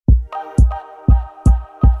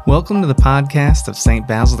Welcome to the podcast of St.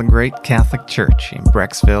 Basil the Great Catholic Church in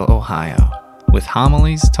Brecksville, Ohio, with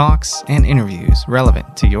homilies, talks, and interviews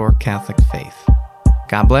relevant to your Catholic faith.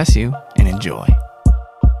 God bless you and enjoy.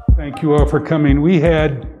 Thank you all for coming. We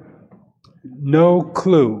had no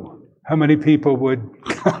clue how many people would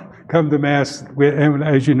come to Mass. And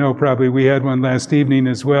as you know, probably we had one last evening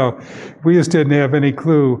as well. We just didn't have any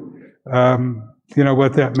clue,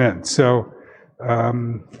 what that meant. So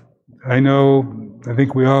I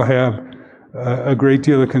think we all have a great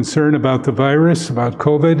deal of concern about the virus, about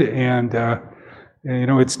COVID, and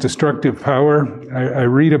its destructive power. I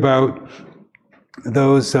read about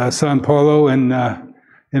those Sao Paulo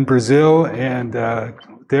in Brazil, and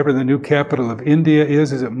whatever the new capital of India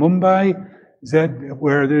is it Mumbai? Is that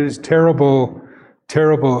where there's terrible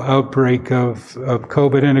outbreak of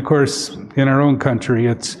COVID? And of course, in our own country,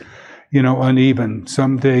 it's uneven.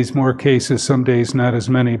 Some days more cases, some days not as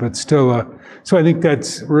many, but still. So I think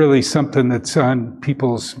that's really something that's on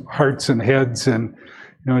people's hearts and heads, and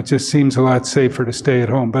it just seems a lot safer to stay at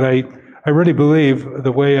home. But I really believe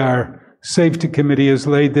the way our safety committee has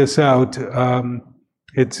laid this out,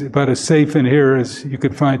 it's about as safe in here as you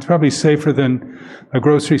could find. It's probably safer than a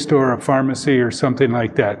grocery store or a pharmacy or something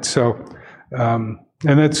like that. So, and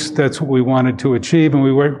that's what we wanted to achieve, and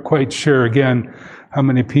we weren't quite sure, again, how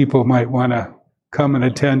many people might want to come and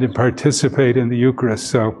attend and participate in the Eucharist.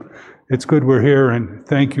 So it's good we're here, and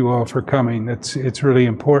thank you all for coming. It's really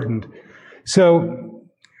important. So,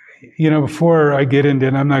 before I get into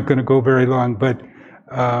it, I'm not going to go very long, but,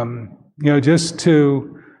 just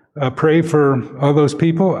to pray for all those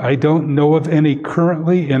people. I don't know of any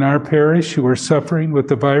currently in our parish who are suffering with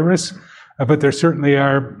the virus, but there certainly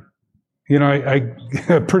are. I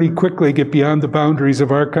pretty quickly get beyond the boundaries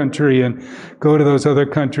of our country and go to those other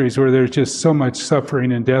countries where there's just so much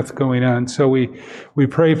suffering and death going on. So we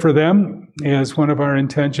pray for them as one of our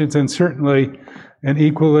intentions, and certainly and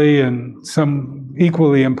equally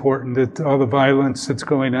important that all the violence that's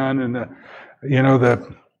going on and the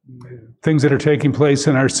things that are taking place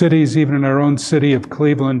in our cities, even in our own city of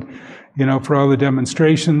Cleveland, for all the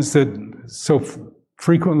demonstrations that so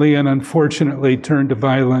frequently and unfortunately turn to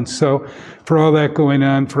violence. So for all that going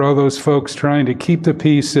on, for all those folks trying to keep the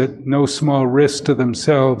peace at no small risk to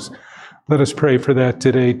themselves, let us pray for that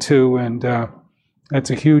today too. And that's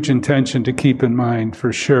a huge intention to keep in mind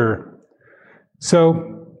for sure.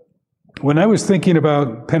 So when I was thinking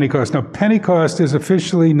about Pentecost, now Pentecost is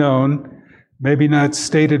officially known, maybe not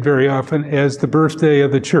stated very often, as the birthday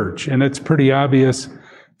of the church. And it's pretty obvious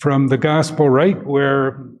from the gospel, right,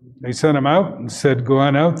 where they sent them out and said, go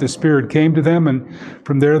on out. The Spirit came to them, and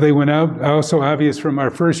from there they went out. Also obvious from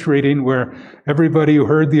our first reading, where everybody who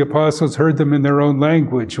heard the apostles heard them in their own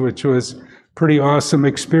language, which was pretty awesome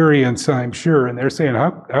experience, I'm sure. And they're saying,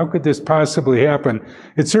 how could this possibly happen?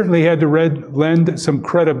 It certainly had to lend some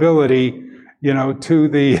credibility, to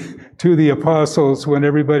the apostles when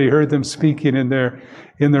everybody heard them speaking in their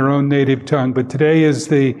own native tongue. But today is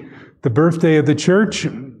the birthday of the church.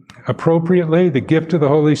 Appropriately, the gift of the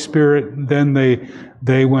Holy Spirit, then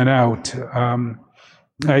they went out.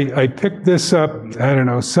 I picked this up,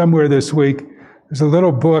 somewhere this week. There's a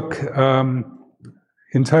little book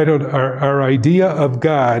entitled Our Idea of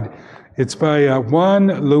God. It's by Juan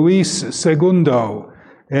Luis Segundo.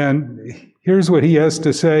 And here's what he has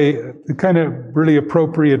to say, kind of really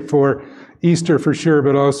appropriate for Easter for sure,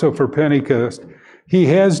 but also for Pentecost. He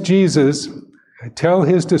has Jesus tell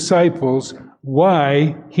his disciples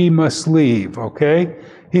why he must leave, okay?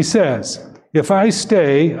 He says, if I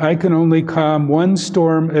stay, I can only calm one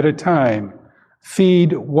storm at a time,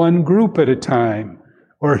 feed one group at a time,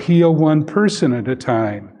 or heal one person at a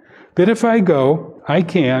time. But if I go, I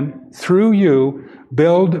can, through you,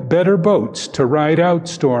 build better boats to ride out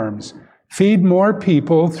storms, feed more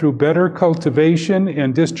people through better cultivation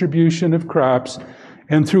and distribution of crops,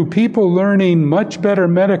 and through people learning much better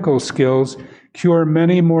medical skills, cure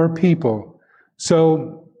many more people.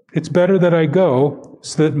 So it's better that I go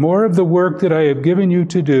so that more of the work that I have given you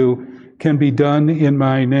to do can be done in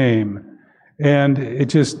my name. And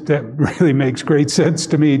that really makes great sense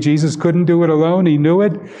to me. Jesus couldn't do it alone. He knew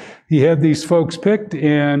it. He had these folks picked,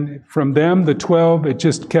 and from them, the 12, it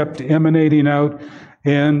just kept emanating out.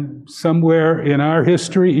 And somewhere in our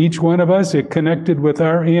history, each one of us, it connected with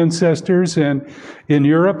our ancestors, and in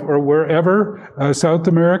Europe or wherever, South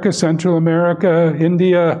America, Central America,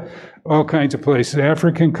 India, all kinds of places,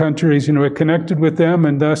 African countries, it connected with them,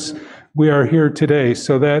 and thus we are here today.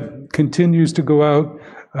 So that continues to go out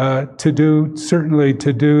to do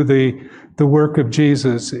the work of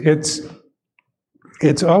Jesus.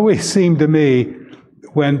 It's always seemed to me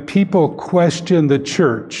when people question the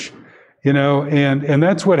church and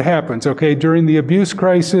that's what happens, okay? During the abuse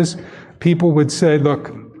crisis, people would say,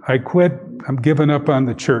 look, I quit, I'm giving up on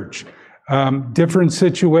the church. Different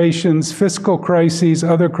situations, fiscal crises,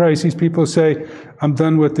 other crises, people say, I'm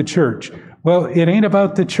done with the church. Well, it ain't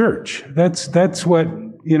about the church. That's what,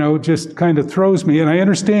 just kind of throws me. And I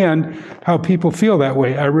understand how people feel that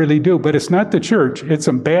way. I really do. But it's not the church. It's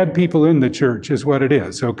some bad people in the church is what it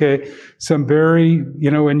is, okay? Some very, and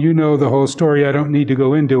the whole story. I don't need to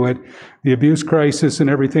go into it, the abuse crisis and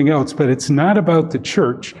everything else. But it's not about the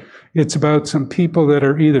church. It's about some people that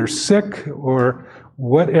are either sick or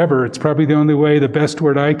whatever. It's probably the only way, the best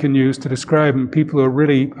word I can use to describe them. People who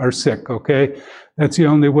really are sick, okay? That's the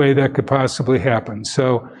only way that could possibly happen.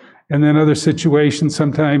 So, and then other situations,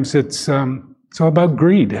 sometimes it's all about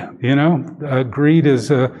greed, Greed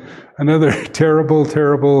is another terrible,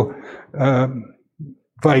 terrible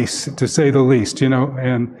vice, to say the least,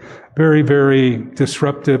 and very, very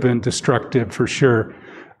disruptive and destructive for sure.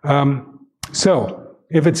 So,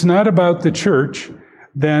 if it's not about the church,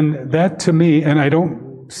 then that to me, and I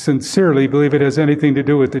don't sincerely believe it has anything to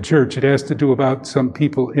do with the church, it has to do about some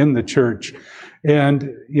people in the church. And,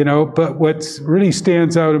 but what really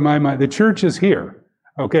stands out in my mind, the church is here,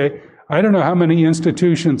 okay? I don't know how many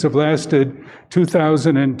institutions have lasted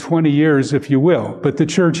 2,020 years, if you will, but the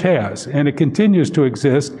church has, and it continues to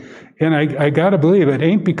exist. And I got to believe it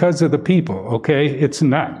ain't because of the people, okay? It's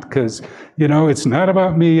not, because, it's not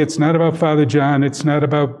about me, it's not about Father John, it's not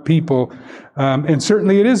about people. And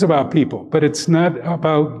certainly it is about people, but it's not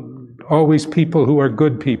about always people who are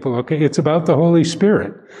good people, okay? It's about the Holy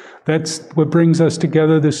Spirit. That's what brings us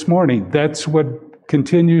together this morning. That's what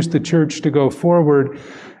continues the church to go forward.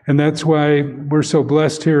 And that's why we're so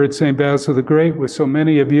blessed here at St. Basil the Great with so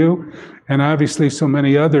many of you, and obviously so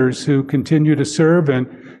many others who continue to serve and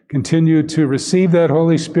continue to receive that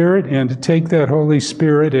Holy Spirit and to take that Holy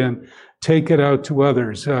Spirit and take it out to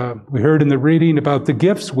others. We heard in the reading about the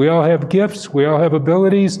gifts. We all have gifts. We all have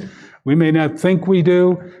abilities. We may not think we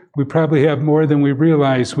do. We probably have more than we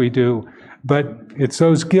realize we do. But it's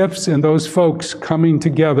those gifts and those folks coming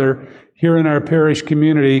together here in our parish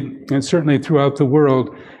community, and certainly throughout the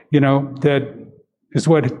world, that is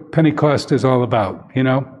what Pentecost is all about,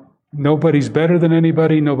 Nobody's better than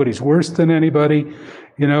anybody. Nobody's worse than anybody.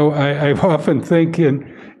 I often think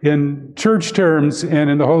in church terms and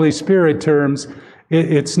in the Holy Spirit terms,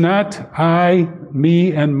 it's not I,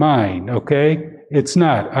 me, and mine, okay? It's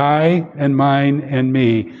not I and mine and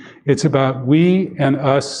me. It's about we and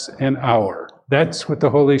us and our. That's what the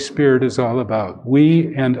Holy Spirit is all about.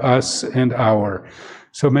 We and us and our.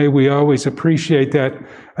 So may we always appreciate that.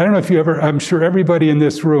 I don't know if you ever, I'm sure everybody in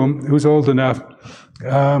this room who's old enough,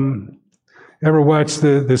 ever watched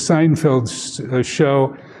the Seinfeld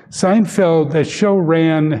show. Seinfeld, that show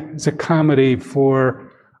ran as a comedy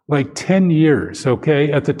for like 10 years,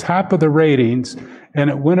 okay, at the top of the ratings. And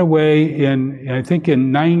it went away I think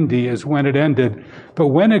in 90 is when it ended. But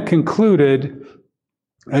when it concluded,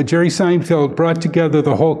 Jerry Seinfeld brought together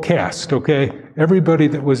the whole cast, okay? Everybody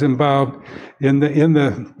that was involved in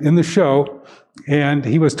the show. And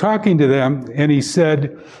he was talking to them, and he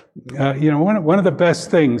said, one of the best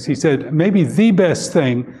things, he said, maybe the best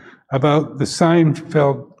thing about the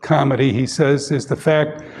Seinfeld comedy, he says, is the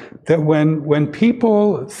fact that when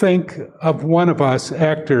people think of one of us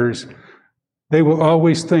actors, they will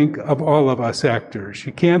always think of all of us actors.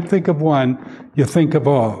 You can't think of one, you think of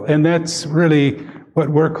all. And that's really what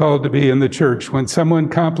we're called to be in the church. When someone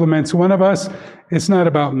compliments one of us, it's not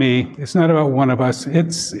about me. It's not about one of us.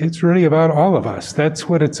 It's really about all of us. That's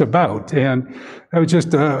what it's about. And that was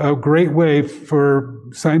just a great way for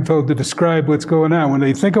Seinfeld to describe what's going on. When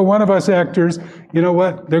they think of one of us actors, you know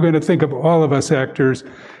what? They're going to think of all of us actors.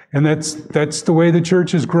 And that's the way the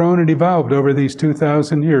church has grown and evolved over these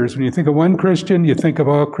 2,000 years. When you think of one Christian, you think of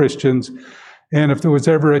all Christians. And if there was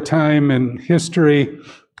ever a time in history,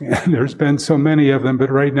 there's been so many of them, but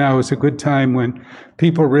right now is a good time when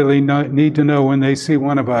people really need to know when they see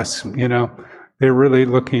one of us, they're really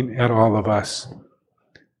looking at all of us.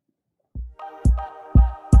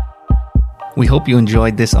 We hope you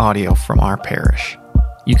enjoyed this audio from our parish.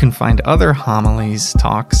 You can find other homilies,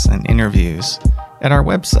 talks, and interviews at our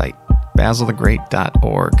website,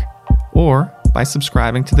 basilthegreat.org, or by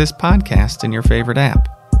subscribing to this podcast in your favorite app.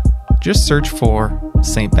 Just search for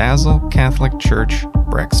St. Basil Catholic Church,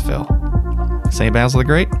 Brecksville. St. Basil the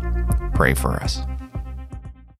Great, pray for us.